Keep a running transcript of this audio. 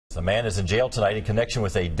A man is in jail tonight in connection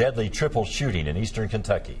with a deadly triple shooting in eastern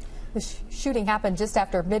Kentucky. The shooting happened just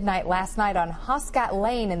after midnight last night on Hoscat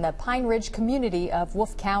Lane in the Pine Ridge community of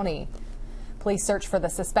Wolfe County. Police searched for the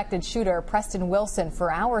suspected shooter, Preston Wilson,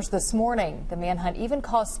 for hours this morning. The manhunt even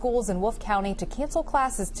caused schools in Wolfe County to cancel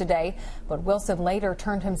classes today, but Wilson later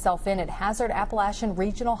turned himself in at Hazard Appalachian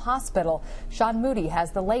Regional Hospital. Sean Moody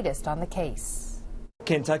has the latest on the case.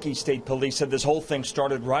 Kentucky State Police said this whole thing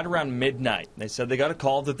started right around midnight. They said they got a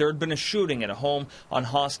call that there had been a shooting at a home on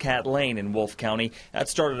Hoscat Lane in Wolfe County. That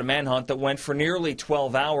started a manhunt that went for nearly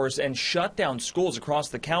 12 hours and shut down schools across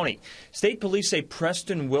the county. State police say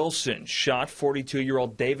Preston Wilson shot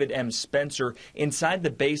 42-year-old David M. Spencer inside the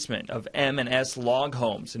basement of M&S log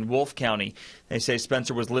homes in Wolfe County. They say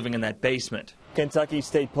Spencer was living in that basement. Kentucky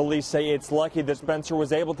State Police say it's lucky that Spencer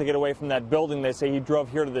was able to get away from that building. They say he drove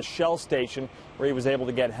here to the Shell station where he was able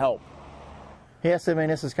to get help. Yes, I mean,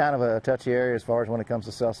 this is kind of a touchy area as far as when it comes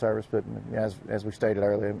to cell service, but as we stated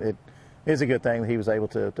earlier, it is a good thing that he was able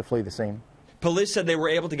to flee the scene. Police said they were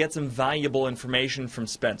able to get some valuable information from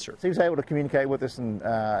Spencer. He was able to communicate with us and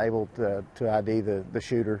able to ID the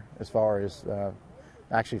shooter as far as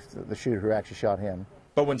actually the shooter who actually shot him.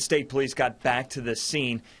 But when state police got back to the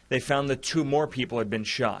scene, they found that 2 more people had been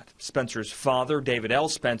shot. Spencer's father, David L.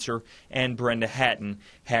 Spencer, and Brenda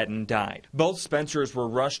Hatton died. Both Spencers were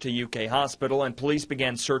rushed to UK Hospital, and police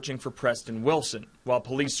began searching for Preston Wilson. While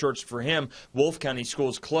police searched for him, Wolfe County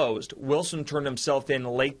schools closed. Wilson turned himself in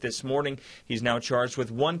late this morning. He's now charged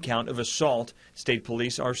with 1 count of assault. State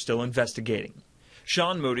police are still investigating.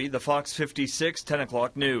 Sean Moody, the Fox 56 10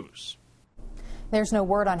 o'clock news. There's no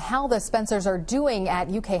word on how the Spencers are doing at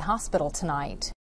UK Hospital tonight.